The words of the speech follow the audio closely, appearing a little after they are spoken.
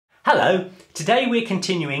Hello, today we're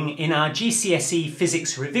continuing in our GCSE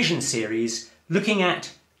physics revision series looking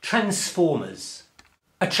at transformers.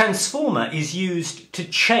 A transformer is used to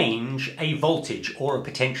change a voltage or a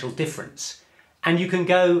potential difference, and you can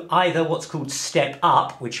go either what's called step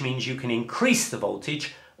up, which means you can increase the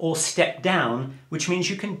voltage, or step down, which means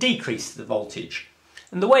you can decrease the voltage.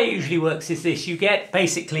 And the way it usually works is this: you get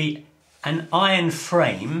basically an iron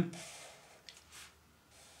frame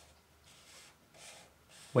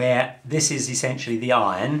where this is essentially the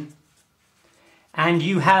iron, and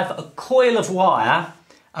you have a coil of wire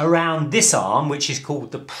around this arm, which is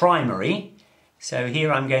called the primary. So here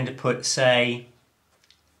I'm going to put, say,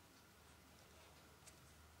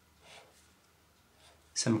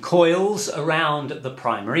 some coils around the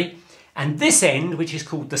primary, and this end, which is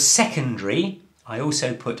called the secondary, I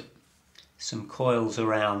also put some coils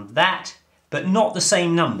around that, but not the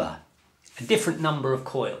same number, a different number of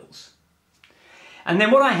coils. And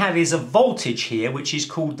then what I have is a voltage here, which is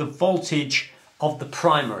called the voltage of the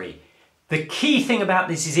primary. The key thing about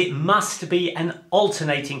this is it must be an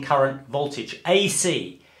alternating current voltage,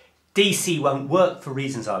 AC. DC won't work for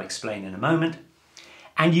reasons I'll explain in a moment.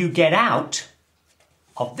 And you get out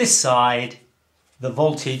of this side the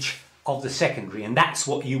voltage of the secondary, and that's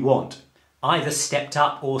what you want, either stepped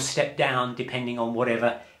up or stepped down, depending on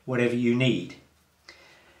whatever you need.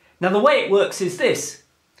 Now the way it works is this,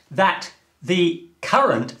 that the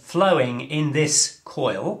current flowing in this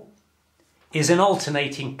coil is an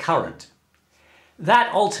alternating current.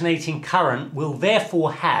 That alternating current will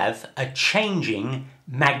therefore have a changing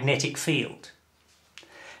magnetic field.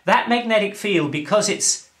 That magnetic field, because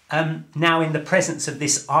it's now in the presence of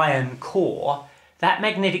this iron core, that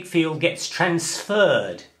magnetic field gets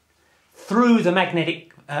transferred through the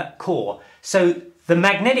magnetic core. So the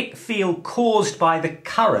magnetic field caused by the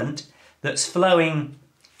current that's flowing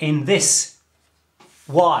in this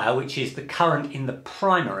wire, which is the current in the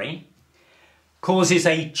primary, causes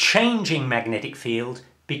a changing magnetic field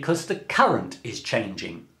because the current is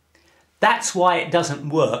changing. That's why it doesn't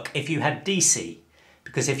work if you have DC,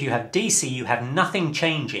 because if you have DC you have nothing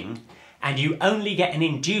changing and you only get an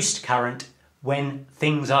induced current when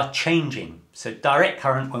things are changing. So direct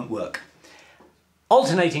current won't work.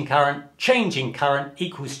 Alternating current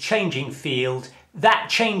equals changing field. That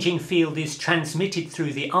changing field is transmitted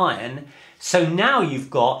through the iron. So now you've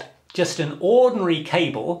got just an ordinary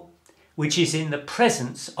cable which is in the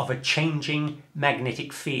presence of a changing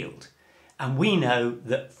magnetic field. And we know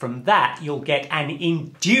that from that you'll get an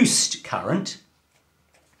induced current,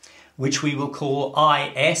 which we will call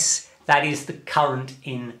IS, that is the current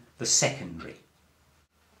in the secondary.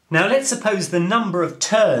 Now let's suppose the number of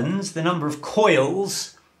turns, the number of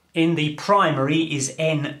coils in the primary is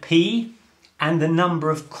NP, and the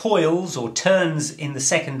number of coils or turns in the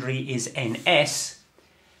secondary is NS,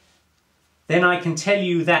 then I can tell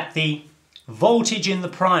you that the voltage in the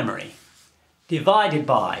primary divided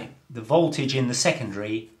by the voltage in the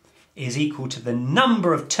secondary is equal to the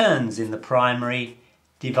number of turns in the primary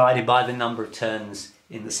divided by the number of turns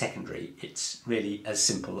in the secondary. It's really as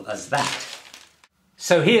simple as that.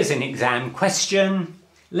 So here's an exam question.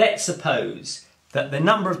 Let's suppose that the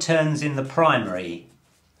number of turns in the primary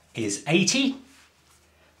is 80,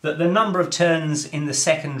 that the number of turns in the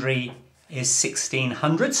secondary is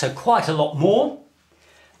 1600, so quite a lot more,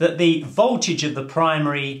 that the voltage of the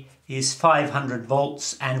primary is 500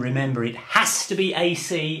 volts, and remember it has to be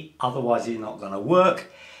AC, otherwise it's not going to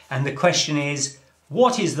work, and the question is,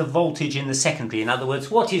 what is the voltage in the secondary? In other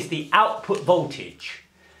words, what is the output voltage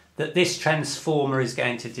that this transformer is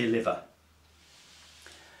going to deliver?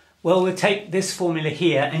 Well, we'll take this formula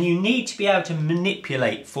here, and you need to be able to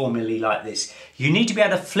manipulate formulae like this. You need to be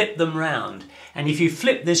able to flip them round. And if you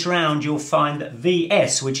flip this round, you'll find that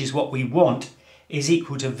Vs, which is what we want, is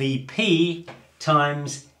equal to Vp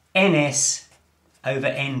times Ns over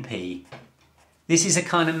Np. This is a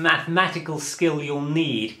kind of mathematical skill you'll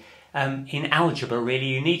need in algebra, really.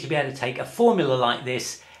 You need to be able to take a formula like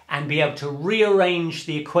this and be able to rearrange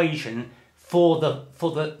the equation for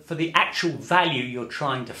the actual value you're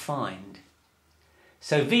trying to find.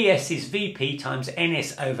 So Vs is Vp times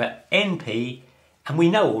Ns over Np, and we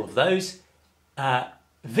know all of those.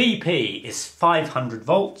 Vp is 500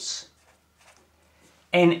 volts,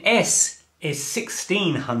 Ns is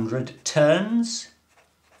 1600 turns,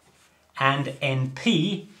 and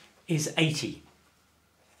Np is 80.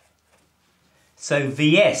 So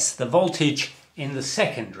Vs, the voltage in the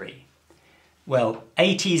secondary, well,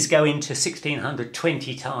 80s go into 1600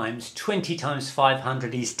 20 times. 20 times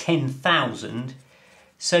 500 is 10,000.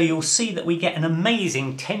 So you'll see that we get an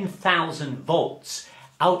amazing 10,000 volts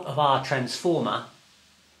out of our transformer.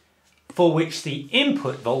 for which the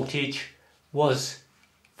input voltage was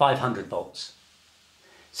 500 volts.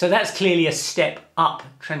 So that's clearly a step up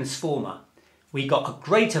transformer. We got a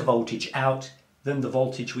greater voltage out than the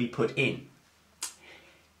voltage we put in.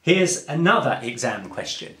 Here's another exam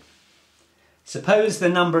question. Suppose the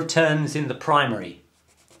number of turns in the primary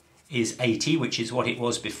is 80, which is what it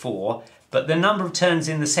was before, but the number of turns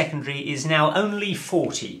in the secondary is now only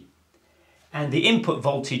 40, and the input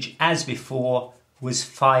voltage as before was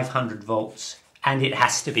 500 volts, and it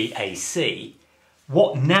has to be AC.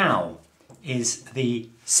 What now is the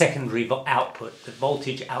secondary output, the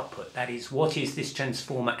voltage output? That is, what is this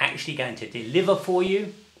transformer actually going to deliver for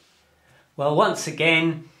you? Well, once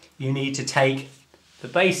again, you need to take the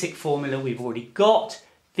basic formula we've already got,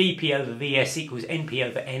 Vp over Vs equals Np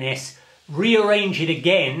over Ns, rearrange it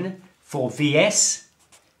again for Vs.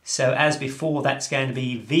 So as before, that's going to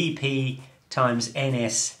be Vp times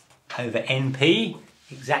Ns over Np,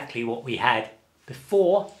 exactly what we had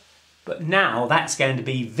before. But now that's going to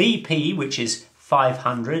be Vp, which is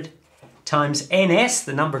 500, times Ns,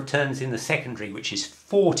 the number of turns in the secondary, which is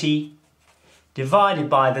 40, divided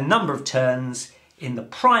by the number of turns in the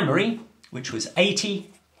primary, which was 80.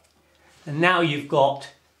 And now you've got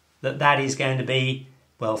that is going to be,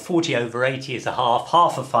 well, 40 over 80 is a half.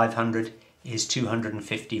 Half of 500 is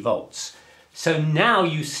 250 volts. So now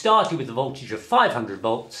you started with a voltage of 500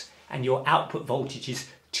 volts and your output voltage is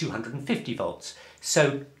 250 volts.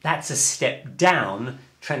 So that's a step down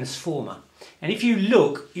transformer. And if you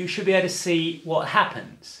look, you should be able to see what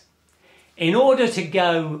happens. In order to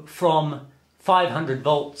go from 500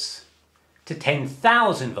 volts to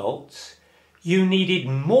 10,000 volts, you needed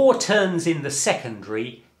more turns in the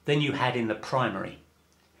secondary than you had in the primary.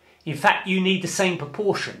 In fact, you need the same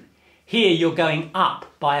proportion. Here you're going up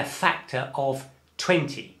by a factor of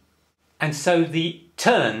 20. And so the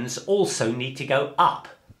turns also need to go up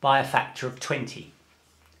by a factor of 20.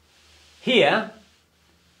 Here,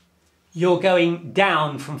 you're going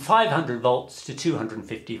down from 500 volts to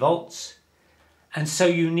 250 volts. And so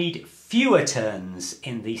you need fewer turns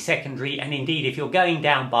in the secondary. And indeed, if you're going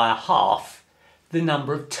down by a half, the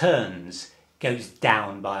number of turns goes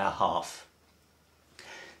down by a half.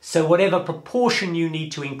 So whatever proportion you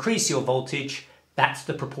need to increase your voltage, that's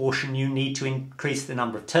the proportion you need to increase the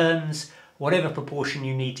number of turns. Whatever proportion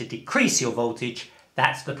you need to decrease your voltage,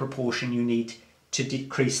 that's the proportion you need to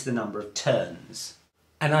decrease the number of turns.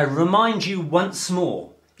 And I remind you once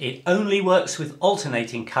more, it only works with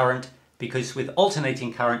alternating current, because with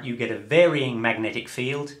alternating current you get a varying magnetic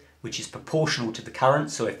field, which is proportional to the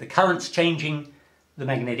current. So if the current's changing, the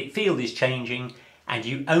magnetic field is changing, and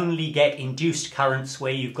you only get induced currents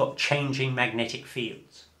where you've got changing magnetic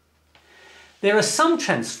fields. There are some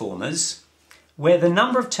transformers where the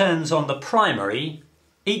number of turns on the primary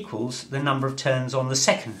equals the number of turns on the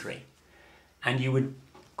secondary. And you would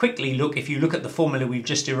quickly look, if you look at the formula we've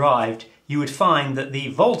just derived, you would find that the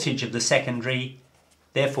voltage of the secondary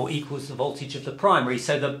therefore equals the voltage of the primary.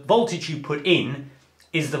 So the voltage you put in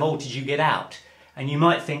is the voltage you get out. And you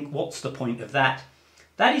might think, what's the point of that?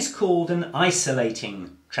 That is called an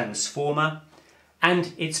isolating transformer,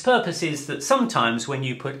 and its purpose is that sometimes when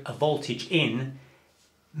you put a voltage in,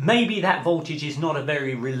 maybe that voltage is not a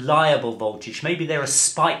very reliable voltage. Maybe there are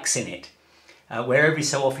spikes in it, where every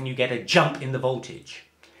so often you get a jump in the voltage.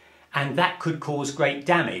 And that could cause great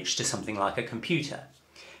damage to something like a computer.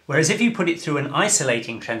 Whereas if you put it through an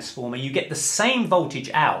isolating transformer, you get the same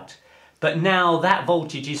voltage out, but now that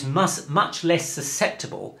voltage is much less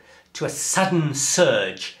susceptible to a sudden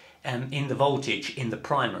surge in the voltage in the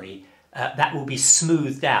primary. That will be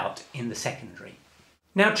smoothed out in the secondary.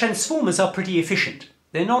 Now, transformers are pretty efficient.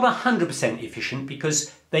 They're not 100% efficient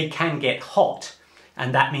because they can get hot,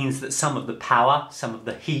 and that means that some of the power, some of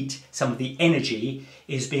the heat, some of the energy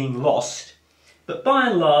is being lost. But by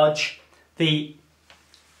and large, the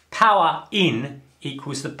power in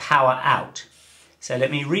equals the power out. So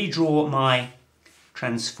let me redraw my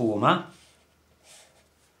transformer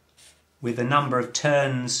with the number of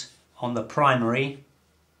turns on the primary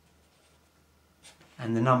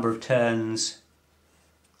and the number of turns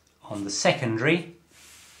on the secondary.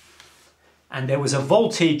 And there was a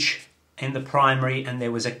voltage in the primary and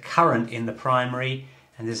there was a current in the primary,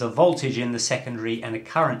 and there's a voltage in the secondary and a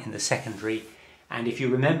current in the secondary. And if you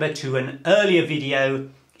remember to an earlier video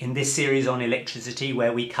in this series on electricity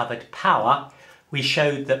where we covered power, we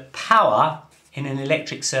showed that power in an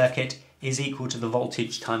electric circuit is equal to the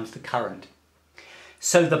voltage times the current.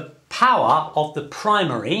 So the power of the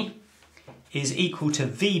primary is equal to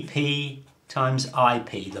Vp times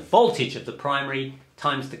Ip, the voltage of the primary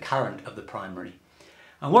times the current of the primary.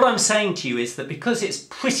 And what I'm saying to you is that because it's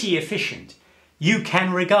pretty efficient, you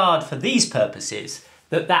can regard for these purposes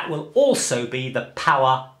that that will also be the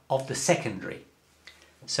power of the secondary.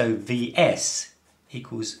 So Vs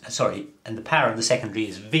equals, and the power of the secondary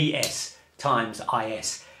is Vs times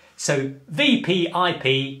Is. So Vp Ip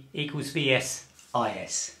equals Vs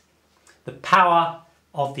Is. The power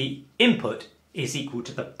of the input is equal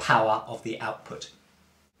to the power of the output.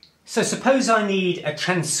 So suppose I need a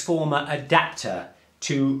transformer adapter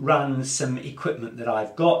to run some equipment that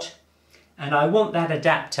I've got, and I want that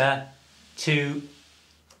adapter to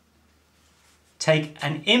take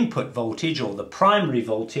an input voltage, or the primary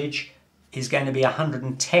voltage is going to be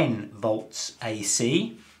 110 volts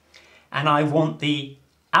AC, and I want the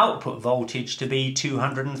output voltage to be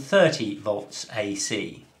 230 volts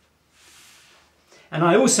AC. And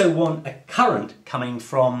I also want a current coming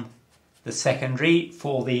from the secondary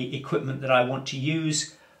for the equipment that I want to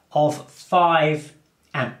use of 5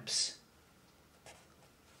 amps.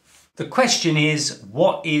 The question is,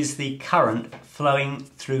 what is the current flowing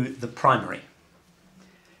through the primary?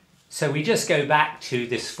 So we just go back to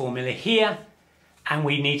this formula here, and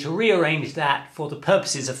we need to rearrange that for the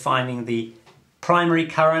purposes of finding the primary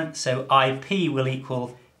current. So IP will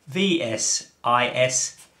equal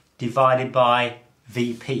VSIS divided by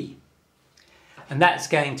VP. And that's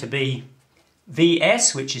going to be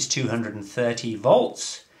VS, which is 230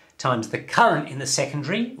 volts, times the current in the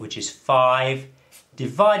secondary, which is 5,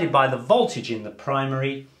 divided by the voltage in the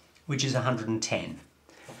primary, which is 110.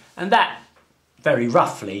 And that, very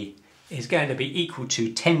roughly, is going to be equal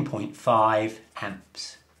to 10.5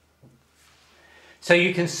 amps. So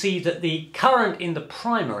you can see that the current in the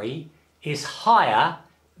primary is higher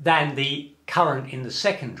than the current in the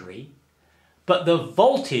secondary, but the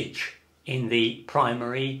voltage in the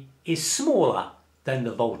primary is smaller than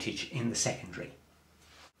the voltage in the secondary.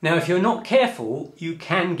 Now, if you're not careful, you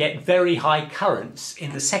can get very high currents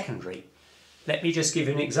in the secondary. Let me just give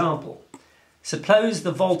you an example. Suppose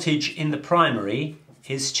the voltage in the primary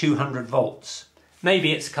is 200 volts.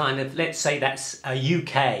 Maybe it's kind of, let's say that's a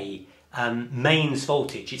UK mains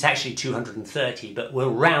voltage. It's actually 230, but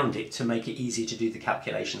we'll round it to make it easy to do the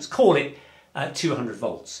calculations. Call it 200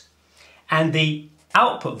 volts. And the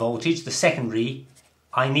output voltage, the secondary,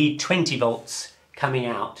 I need 20 volts coming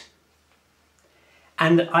out.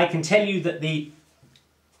 And I can tell you that the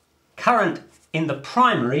current in the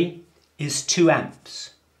primary is 2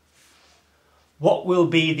 amps. What will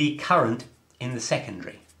be the current in the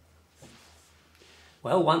secondary?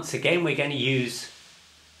 Well, once again, we're going to use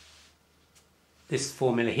this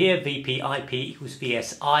formula here, VPIP equals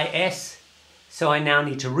VSIS. So I now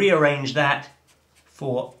need to rearrange that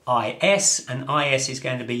for IS, and IS is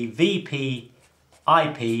going to be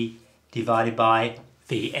VPIP divided by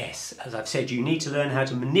Vs. As I've said, you need to learn how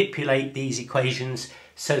to manipulate these equations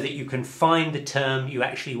so that you can find the term you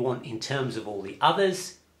actually want in terms of all the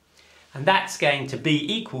others. And that's going to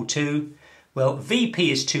be equal to, well,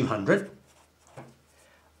 Vp is 200,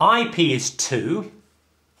 Ip is 2,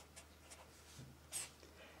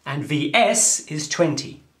 and Vs is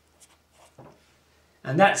 20.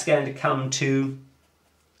 And that's going to come to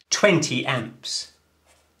 20 amps.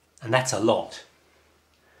 And that's a lot.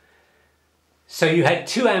 So you had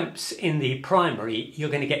 2 amps in the primary, you're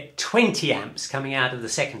going to get 20 amps coming out of the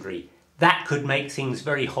secondary. That could make things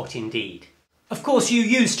very hot indeed. Of course, you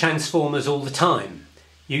use transformers all the time.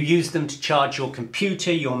 You use them to charge your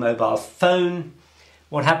computer, your mobile phone.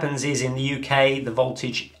 What happens is, in the UK, the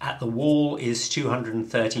voltage at the wall is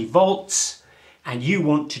 230 volts, and you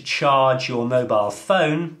want to charge your mobile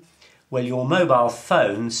phone. Well, your mobile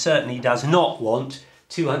phone certainly does not want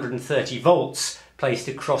 230 volts placed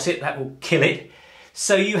across it. That will kill it.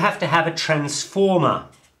 So you have to have a transformer.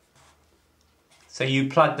 So you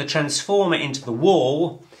plug the transformer into the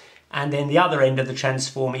wall, and then the other end of the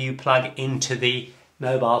transformer you plug into the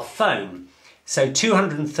mobile phone. So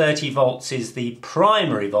 230 volts is the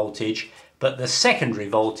primary voltage, but the secondary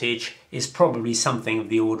voltage is probably something of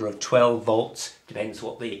the order of 12 volts, depends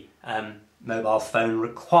what the mobile phone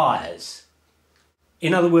requires.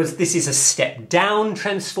 In other words, this is a step down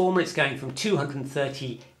transformer. It's going from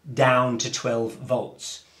 230 down to 12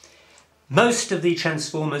 volts. Most of the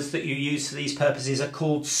transformers that you use for these purposes are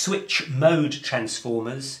called switch mode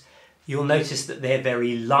transformers. You'll notice that they're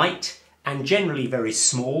very light and generally very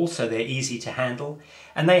small, so they're easy to handle.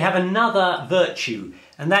 And they have another virtue,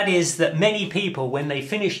 and that is that many people, when they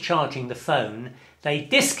finish charging the phone, they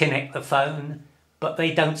disconnect the phone, but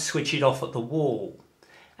they don't switch it off at the wall.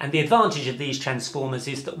 And the advantage of these transformers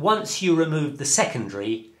is that once you remove the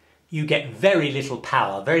secondary, you get very little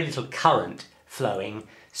power, very little current flowing,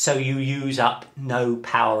 so you use up no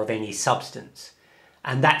power of any substance.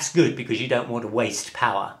 And that's good because you don't want to waste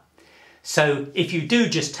power. So if you do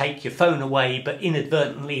just take your phone away but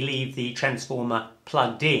inadvertently leave the transformer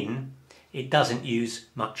plugged in, it doesn't use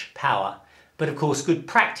much power. But of course, good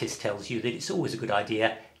practice tells you that it's always a good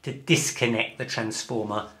idea to disconnect the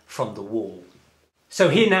transformer from the wall. So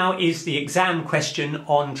here now is the exam question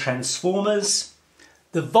on transformers.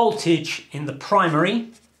 The voltage in the primary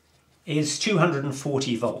is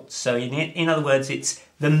 240 volts. So in other words, it's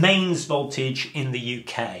the mains voltage in the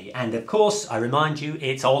UK. And of course, I remind you,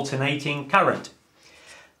 it's alternating current.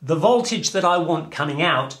 The voltage that I want coming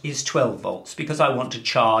out is 12 volts because I want to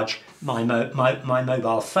charge my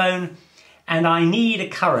mobile phone, and I need a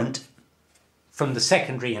current from the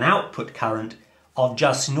secondary, an output current of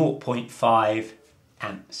just 0.5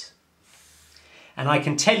 amps. And I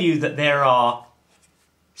can tell you that there are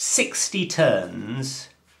 60 turns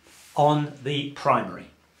on the primary.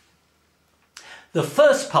 The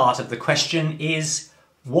first part of the question is,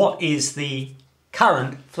 what is the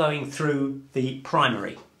current flowing through the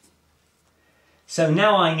primary? So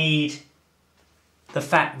now I need the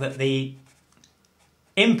fact that the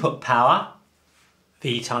input power,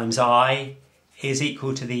 V times I, is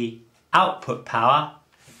equal to the output power,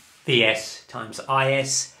 Vs times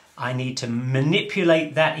Is. I need to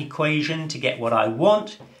manipulate that equation to get what I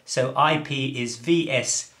want. So Ip is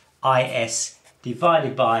Vs Is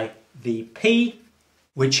divided by Vp,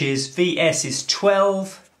 which is Vs is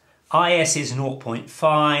 12, Is is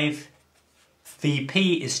 0.5,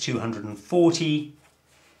 Vp is 240,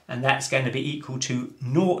 and that's going to be equal to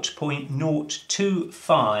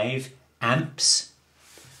 0.025 amps.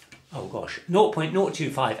 Oh gosh,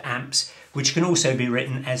 0.025 amps, which can also be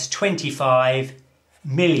written as 25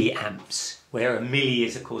 milliamps, where a milli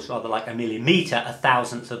is of course rather like a millimetre, a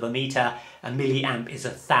thousandth of a metre. A milliamp is a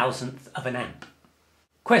thousandth of an amp.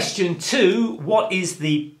 Question 2, what is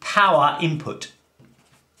the power input?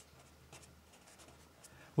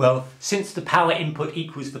 Well, since the power input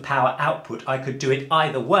equals the power output, I could do it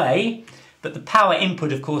either way, but the power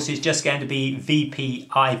input of course is just going to be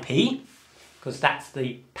VPIP, because that's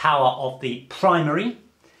the power of the primary,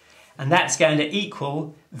 and that's going to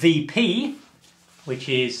equal VP, which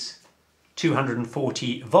is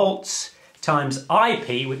 240 volts, times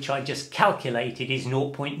IP, which I just calculated is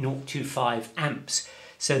 0.025 amps.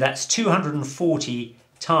 So that's 240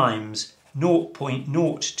 times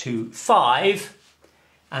 0.025,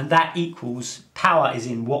 and that equals, power is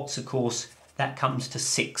in watts of course, that comes to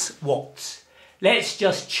 6 watts. Let's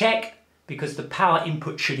just check, because the power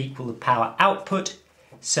input should equal the power output.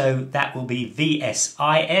 So that will be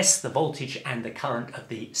VSIS, the voltage and the current of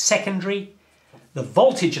the secondary. The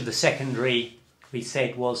voltage of the secondary, we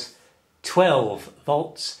said, was 12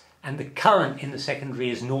 volts, and the current in the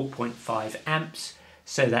secondary is 0.5 amps.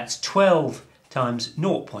 So that's 12 times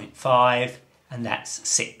 0.5, and that's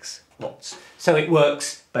 6 watts. So it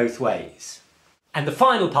works both ways. And the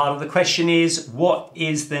final part of the question is, what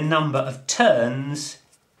is the number of turns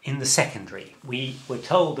in the secondary? We were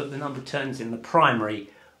told that the number of turns in the primary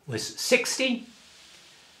was 60.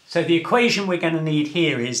 So the equation we're going to need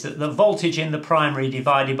here is that the voltage in the primary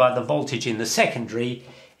divided by the voltage in the secondary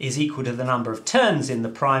is equal to the number of turns in the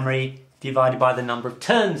primary divided by the number of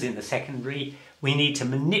turns in the secondary. We need to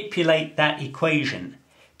manipulate that equation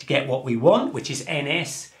to get what we want, which is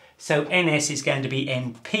NS. So NS is going to be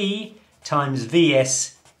NP times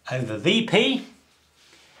Vs over Vp.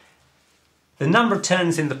 The number of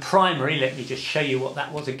turns in the primary, let me just show you what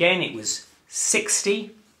that was again. It was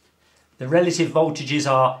 60. The relative voltages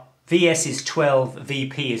are Vs is 12,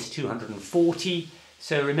 Vp is 240.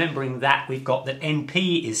 So remembering that, we've got that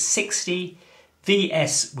NP is 60,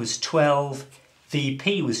 Vs was 12,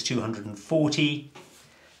 Vp was 240,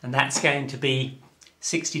 and that's going to be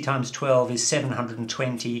 60 times 12 is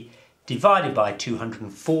 720 divided by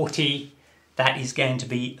 240. That is going to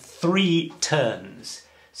be 3 turns.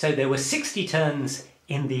 So there were 60 turns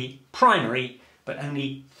in the primary, but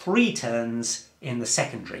only 3 turns in the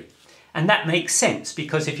secondary. And that makes sense,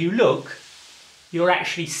 because if you look, you're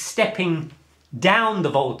actually stepping down the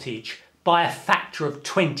voltage by a factor of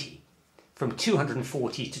 20, from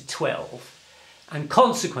 240 to 12. And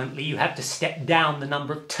consequently, you have to step down the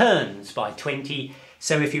number of turns by 20.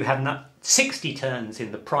 So if you have 60 turns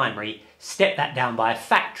in the primary, step that down by a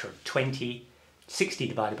factor of 20. 60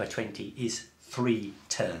 divided by 20 is 3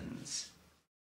 turns.